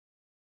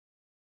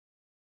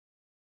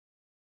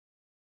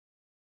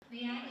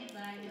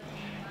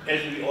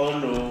As we all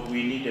know,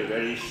 we need a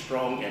very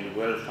strong and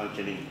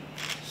well-functioning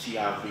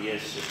CRVS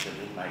system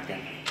in my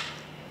country.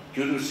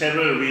 Due to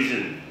several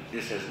reasons,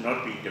 this has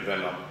not been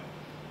developed.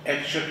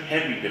 It should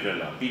have been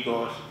developed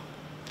because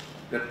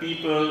the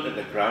people at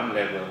the ground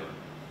level,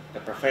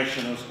 the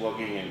professionals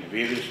working in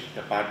various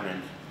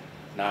departments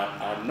now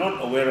are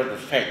not aware of the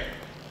fact,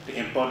 the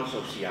importance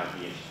of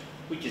CRVS,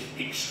 which is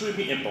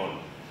extremely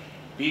important.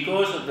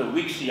 Because of the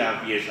weak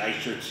CRVS, I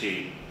should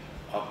say,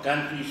 our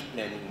country's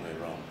planning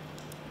were wrong.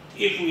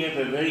 If we have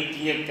a very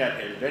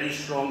clear-cut and very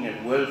strong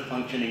and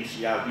well-functioning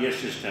CRVS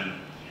system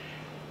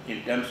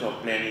in terms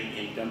of planning,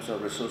 in terms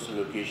of resource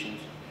allocations,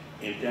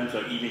 in terms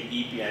of even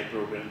EPI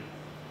program,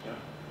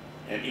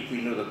 and if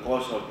we know the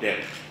cause of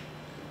death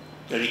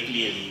very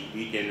clearly,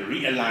 we can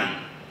realign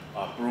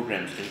our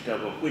programs in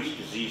terms of which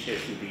disease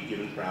has to be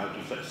given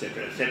priority,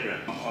 etc., etc.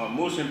 Our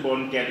most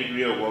important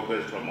category of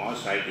workers from our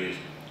side is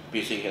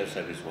basic health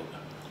service worker.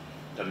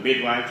 The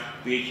midwives,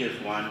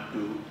 PHS 1,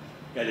 2,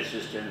 health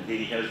assistant,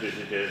 daily health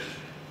visitors,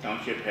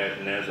 township health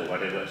nurse, or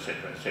whatever,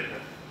 etc., etc.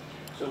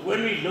 So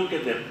when we look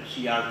at the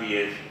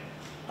CRVS,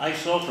 I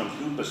saw from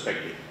two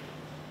perspectives.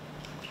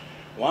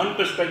 One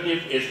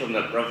perspective is from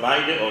the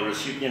provider or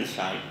recipient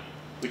side,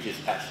 which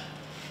is us,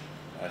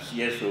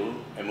 CSO,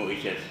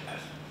 MOHS,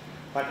 us.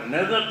 But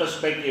another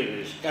perspective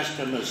is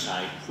customer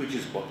side, which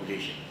is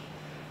population.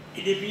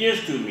 It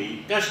appears to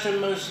me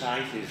customer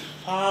side is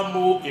far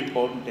more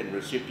important than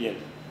recipient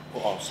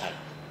or our side.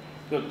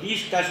 So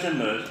these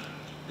customers,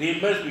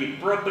 they must be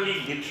properly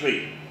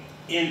literate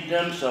in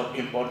terms of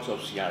importance of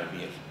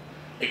CRVS,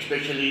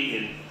 especially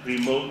in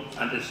remote,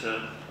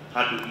 underserved,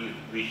 hard to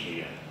reach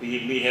area.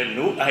 They may have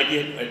no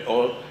idea at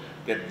all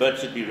that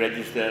birth should be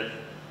registered,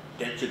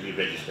 death should be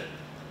registered.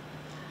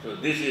 So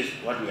this is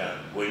what we are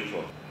going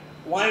for.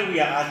 Why we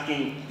are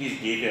asking this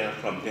data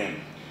from them?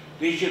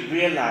 They should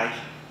realize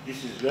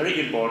this is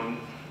very important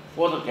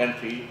for the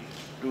country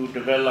to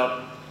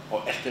develop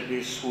or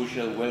establish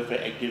social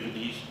welfare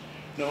activities,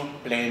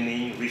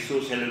 planning,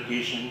 resource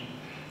allocation,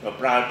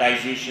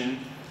 prioritization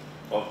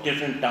of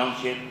different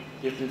townships,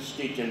 different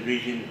states and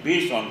regions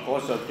based on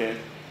cause of death,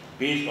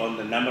 based on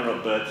the number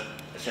of births,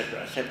 etc.,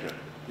 etc.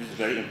 This is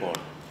very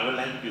important. I would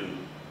like to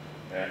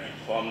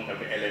inform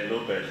Dr. Ellen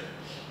Lopez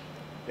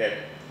that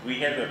we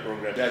have a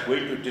program. We are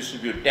going to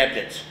distribute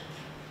tablets,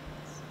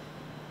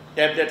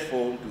 tablet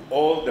phone to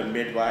all the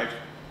midwives,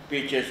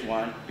 PHS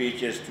 1,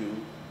 PHS 2,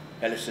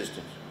 health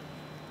assistants.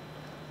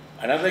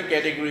 Another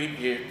category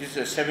is, this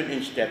is a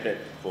 7-inch tablet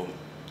phone.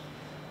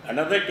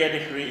 Another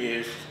category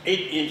is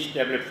 8-inch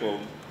tablet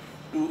phone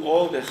to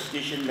all the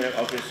station medical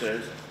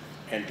officers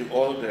and to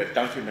all the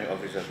township medical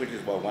officers, which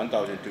is about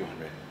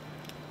 1,200.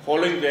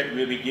 Following that,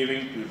 we'll be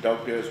giving to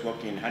doctors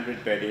working in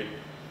 100-bedded,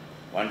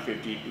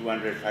 150,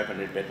 200,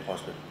 500-bed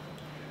hospital.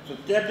 So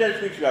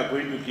tablets which we are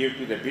going to give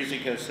to the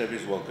basic health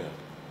service worker,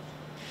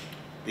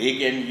 they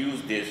can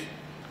use this.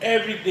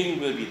 Everything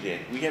will be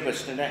there. We have a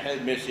standard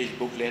health message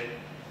booklet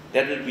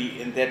that will be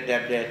in that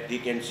tablet. They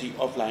can see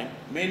offline.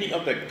 Many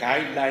of the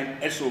guideline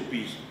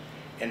SOPs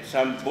and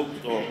some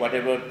books or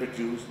whatever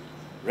produced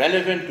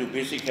relevant to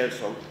basic health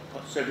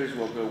service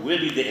worker will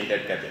be there in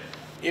that tablet.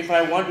 If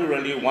I want to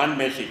relay one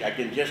message, I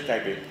can just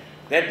type it.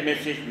 That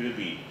message will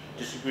be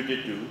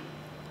distributed to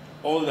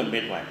all the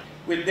midwives.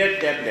 With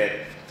that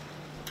tablet,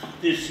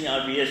 this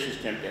CRVS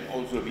system can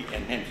also be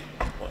enhanced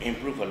or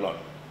improve a lot.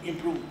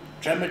 Improve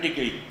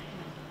dramatically,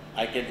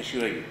 I can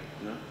assure you.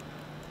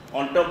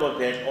 On top of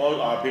that,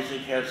 all our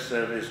basic health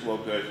service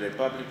workers, their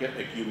public health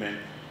acumen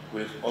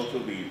will also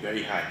be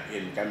very high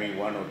in coming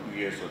 1 or 2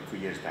 years or 3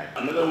 years time.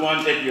 Another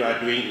one that you are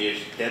doing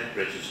is death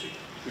registry,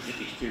 which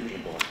is extremely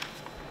important.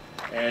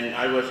 And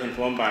I was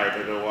informed by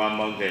Dr.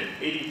 Wamong that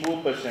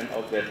 84%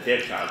 of the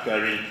deaths are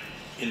occurring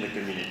in the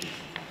community,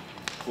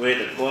 where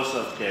the cause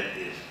of death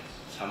is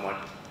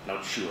somewhat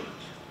not sure.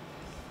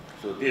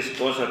 So this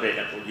cause of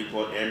death, what you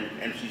call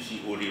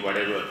MCCOD,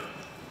 whatever,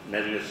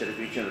 medical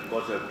certification of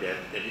cause of death,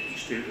 that is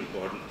extremely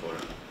important for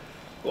us.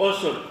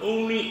 Cause of,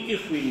 only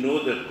if we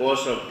know the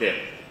cause of death,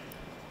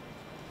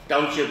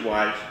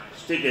 township-wise,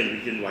 state and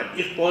region-wise,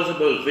 if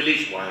possible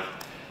village-wise,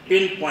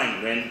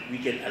 pinpoint when we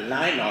can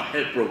align our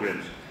health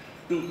programs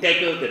to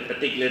tackle that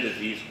particular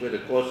disease where the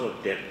cause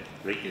of death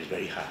rate is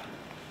very high.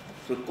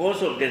 So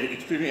cause of death is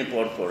extremely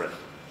important for us.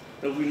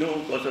 Now we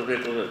know cause of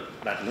death,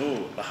 but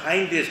no,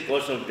 behind this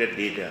cause of death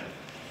data,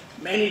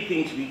 many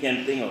things we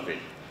can think of it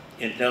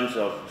in terms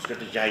of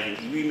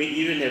strategizing. We may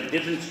even have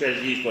different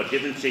strategies for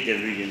different states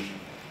and regions,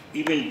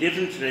 even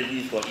different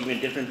strategies for even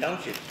different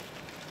townships.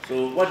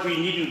 So what we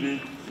need to do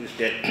is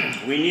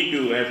that we need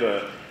to have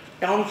a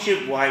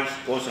township-wise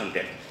cause of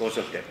death.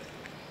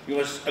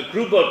 Because a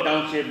group of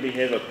townships may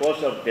have a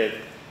cause of death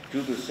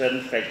due to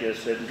certain factors,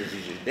 certain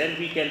diseases. Then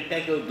we can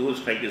tackle those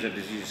factors and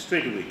diseases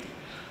straight away.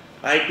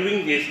 By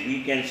doing this,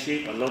 we can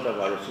save a lot of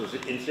our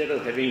resources instead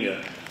of having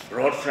a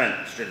broad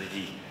front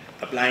strategy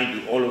applying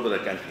to all over the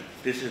country.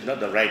 This is not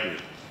the right way.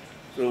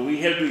 So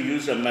we have to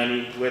use the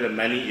money where the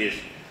money is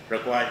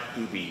required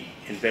to be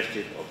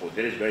invested or put.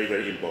 That is very,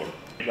 very important.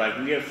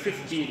 But we have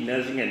 50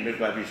 nursing and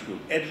midwifery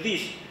schools. At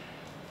least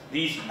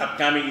these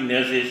upcoming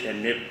nurses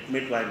and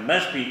midwives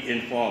must be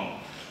informed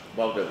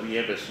about that we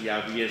have a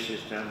CRVS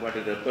system, what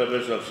is the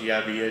purpose of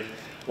CRVS,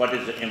 what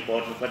is the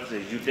importance, what is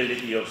the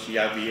utility of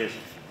CRVS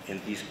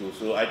in these schools.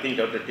 So I think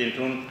Dr.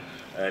 Tintun,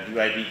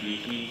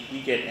 DYDG,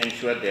 he can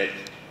ensure that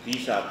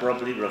these are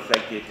properly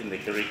reflected in the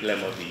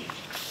curriculum of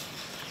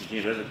the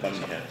Universal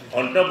Community Health.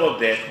 On top of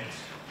that,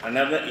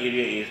 another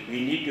area is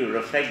we need to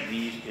reflect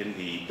these in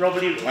the,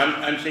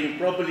 I'm saying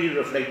properly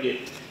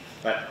reflected,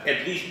 but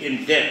at least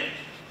in depth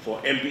for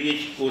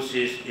MPH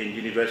courses in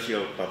University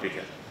of Public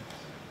Health.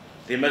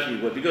 They must be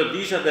worked, because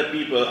these are the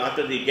people,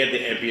 after they get the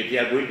MPH, they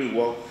are going to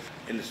work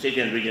in the state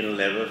and regional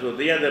level. So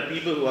they are the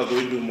people who are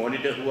going to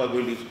monitor, who are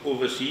going to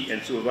oversee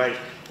and supervise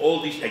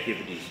all these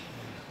activities.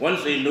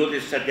 Once they know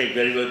this subject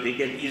very well, they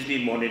can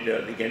easily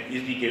monitor, they can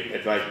easily give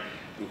advice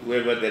to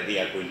whoever that they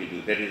are going to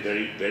do. That is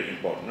very, very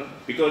important. No?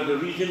 Because the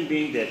reason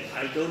being that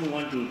I don't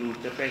want to do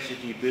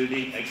capacity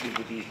building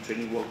activities,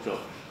 training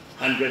workshops,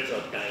 hundreds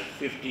of times,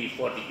 50,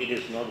 40, it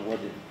is not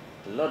worth it.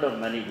 A lot of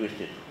money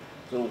wasted.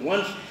 So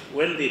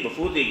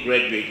before they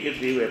graduate, if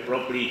they were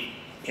properly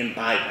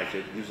imbibed, I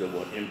should use the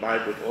word,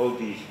 imbibed with all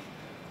these,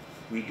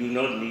 we do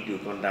not need to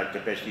conduct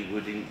capacity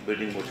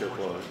building workshop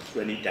for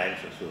 20 times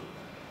or so.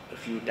 A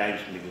few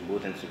times maybe more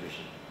than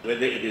sufficient.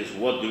 Whether it is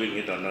worth doing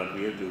it or not,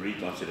 we have to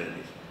reconsider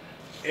this.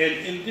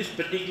 And in this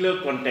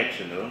particular context,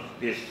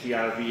 this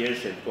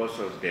CRVS and cause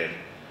of death,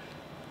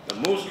 the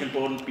most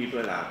important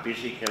people are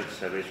basic health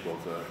service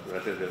workers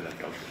rather than the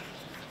doctors.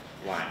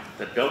 Why?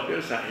 The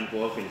doctors are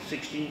involved in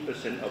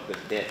 16% of the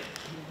death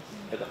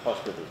at the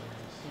hospital.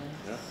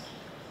 Yeah?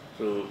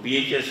 So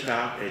BHS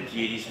staff and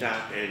GAD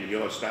staff and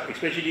your staff,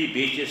 especially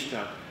BHS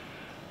staff,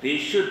 they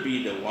should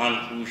be the one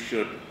who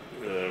should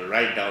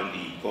write down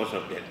the cause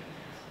of death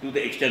to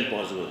the extent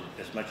possible,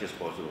 as much as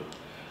possible.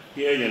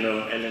 Here,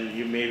 and then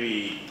you may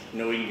be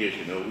knowing this,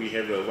 we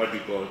have what we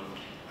call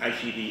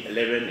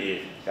ICD-11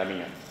 is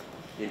coming up.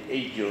 In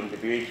 8 June, the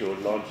WHO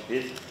launched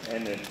this,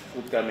 and then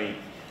forthcoming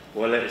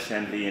World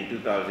Assembly in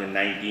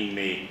 2019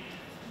 May,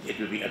 it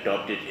will be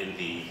adopted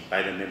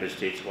by the member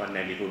states,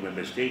 194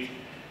 member states,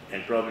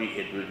 and probably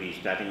it will be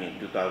starting in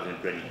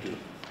 2022.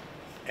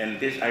 And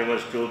this, I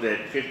was told that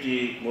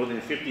more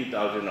than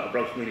 50,000,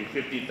 approximately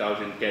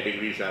 50,000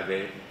 categories are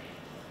there.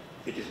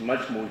 It is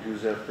much more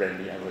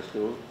user-friendly, I was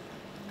told.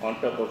 On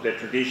top of the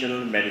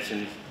traditional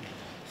medicine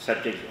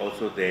subjects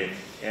also there.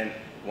 And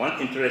one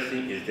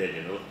interesting is that,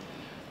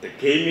 the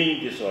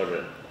gaming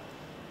disorder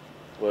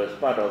was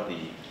part of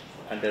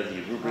under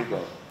the rubric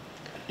of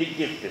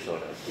addictive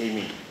disorder,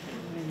 gaming.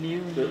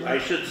 So I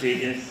should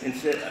say,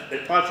 instead,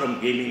 apart from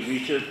gaming, we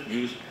should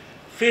use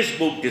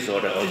Facebook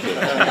disorder also.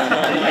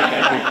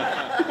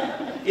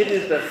 It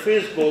is the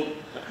Facebook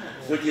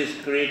which is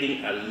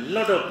creating a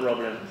lot of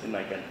problems in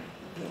my country.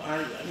 So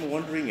I'm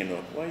wondering,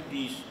 why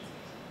these,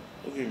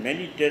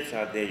 many deaths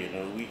are there,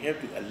 we have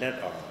to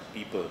alert our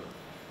people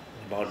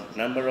about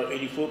number of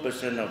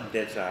 84% of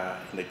deaths are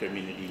in the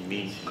community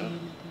means,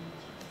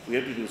 we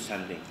have to do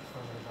something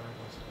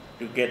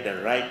to get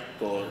the right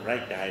cause,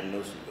 right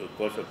diagnosis,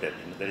 cause of death.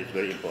 That is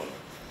very important.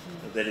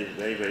 That is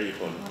very, very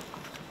important.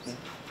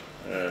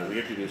 We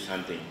have to do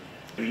something.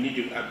 We need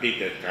to update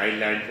the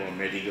guideline for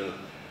medical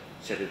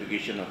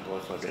certification of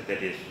cause of death.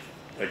 That is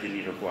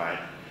urgently required.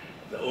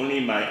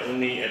 My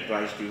only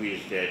advice to you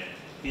is that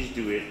please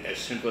do it as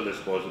simple as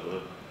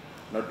possible,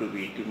 not to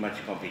be too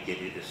much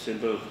complicated. A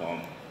simple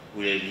form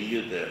will give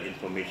you the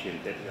information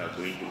that you are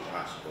going to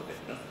ask for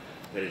that. No?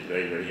 That is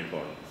very, very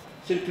important.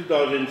 Since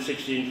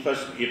 2016,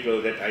 1st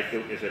April that I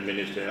took as a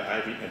minister,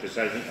 I've been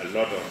emphasizing a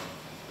lot of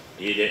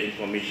data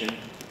information.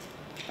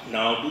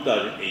 Now,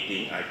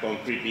 2018, I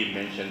concretely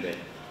mentioned that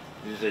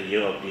this is a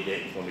year of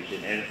data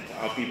information, and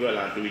our people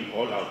are doing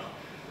all out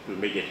to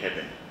make it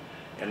happen.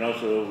 And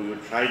also, we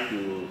will try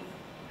to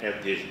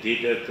have this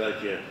data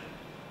culture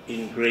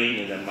ingrained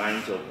in the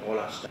minds of all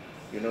our staff.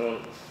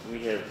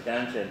 We have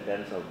tons and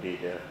tons of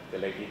data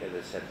collected at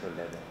the central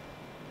level.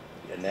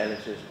 The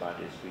analysis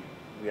part is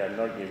we are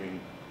not giving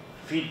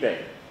feedback.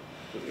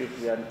 So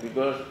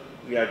because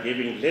we are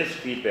giving less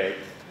feedback,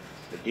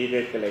 the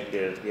data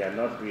collectors, they are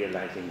not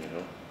realizing,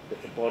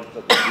 the importance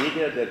of the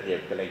data that they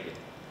have collected.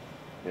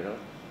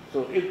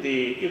 So if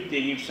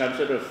they give some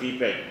sort of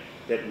feedback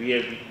that we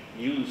have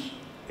used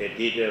their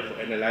data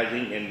for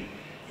analyzing and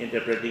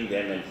interpreting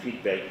them and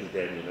feedback to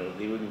them,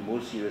 they will be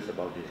more serious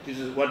about this. This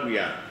is what we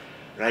are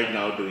right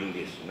now doing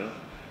this,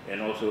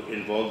 and also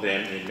involve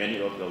them in many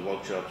of the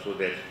workshops so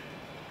that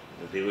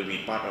they will be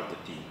part of the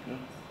team.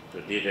 So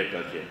data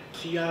culture.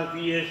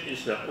 CRVS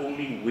is the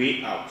only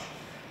way out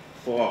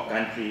for our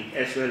country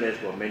as well as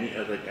for many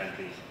other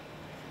countries.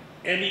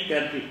 Any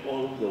country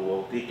all over the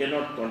world, they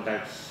cannot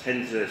conduct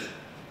census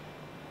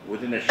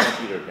within a short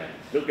period of time.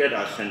 Look at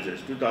our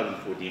census,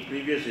 2014.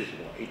 Previous is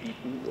what,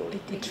 82 or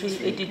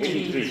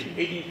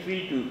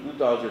 83 to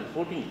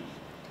 2014.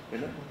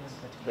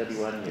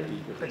 31 years.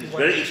 It's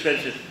very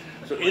expensive.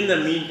 So in the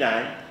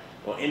meantime,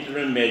 for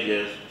interim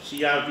measures,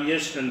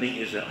 CRVS funding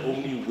is the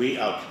only way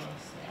out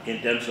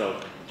in terms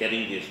of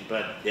getting this,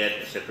 but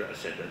debt, etc.,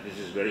 etc. This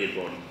is very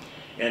important.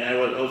 And I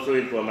was also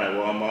informed by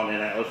Walmart,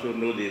 and I also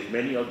know there's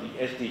many of the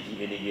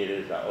SDG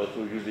indicators are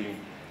also using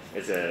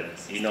as a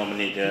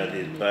denominator,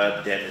 the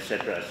birth, death,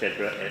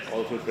 etc., and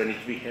also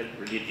 23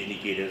 health-related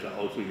indicators are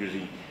also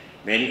using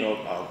many of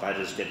our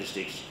vital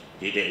statistics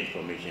data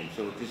information.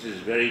 So this is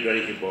very,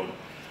 very important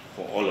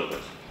for all of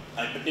us.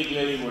 I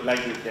particularly would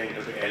like to thank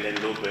Dr.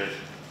 Alan Lopez,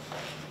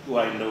 who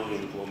I know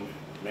him for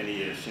many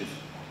years, since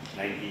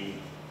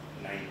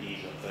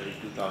 1990s or early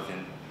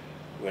 2000,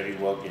 where he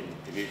worked in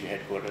division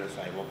headquarters.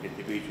 I worked in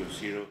division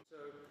 0. So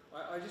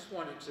I just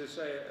wanted to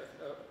say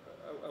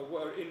a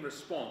word in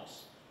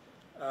response.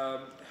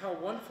 How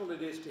wonderful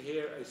it is to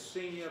hear a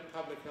senior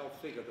public health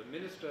figure, the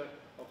Minister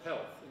of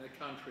Health in the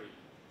country,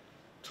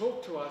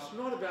 talk to us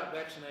not about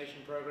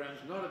vaccination programs,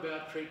 not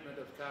about treatment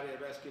of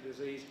cardiovascular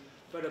disease,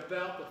 but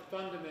about the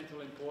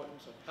fundamental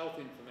importance of health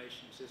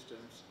information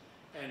systems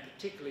and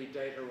particularly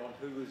data on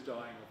who is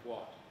dying of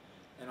what.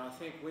 And I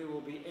think we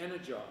will be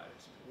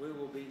energized, we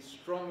will be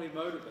strongly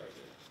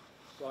motivated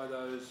by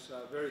those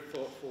very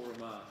thoughtful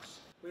remarks.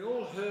 We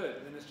all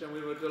heard, Minister, and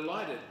we were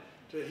delighted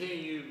to hear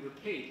you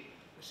repeat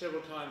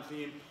several times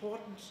the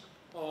importance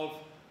of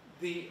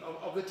the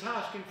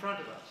task in front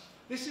of us.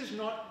 This is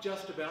not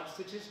just about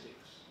statistics.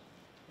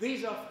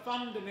 These are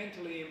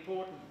fundamentally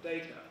important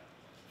data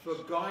for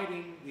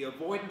guiding the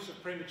avoidance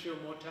of premature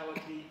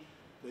mortality,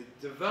 the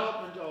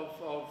development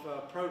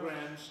of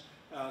programs,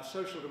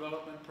 social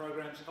development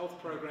programs,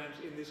 health programs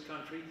in this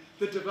country.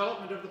 The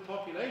development of the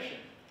population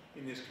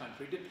in this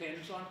country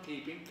depends on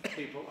keeping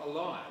people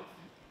alive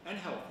and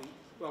healthy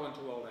well into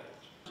old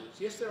age.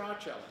 Yes, there are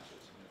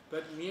challenges,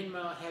 but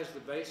Myanmar has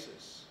the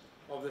basis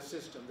of the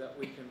system that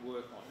we can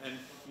work on. And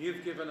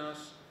you've given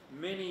us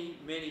many,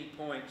 many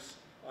points,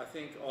 I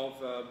think,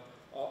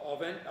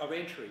 of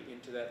entry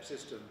into that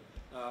system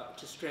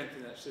to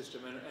strengthen that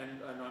system.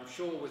 And I'm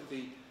sure with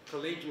the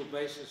collegial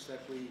basis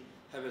that we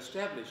have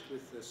established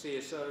with the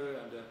CSO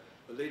and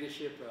the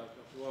leadership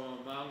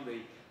among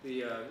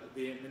the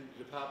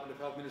Department of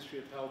Health, Ministry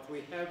of Health,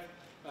 we have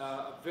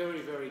a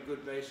very, very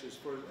good basis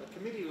for a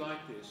committee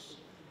like this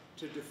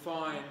to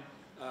define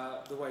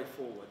the way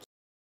forward.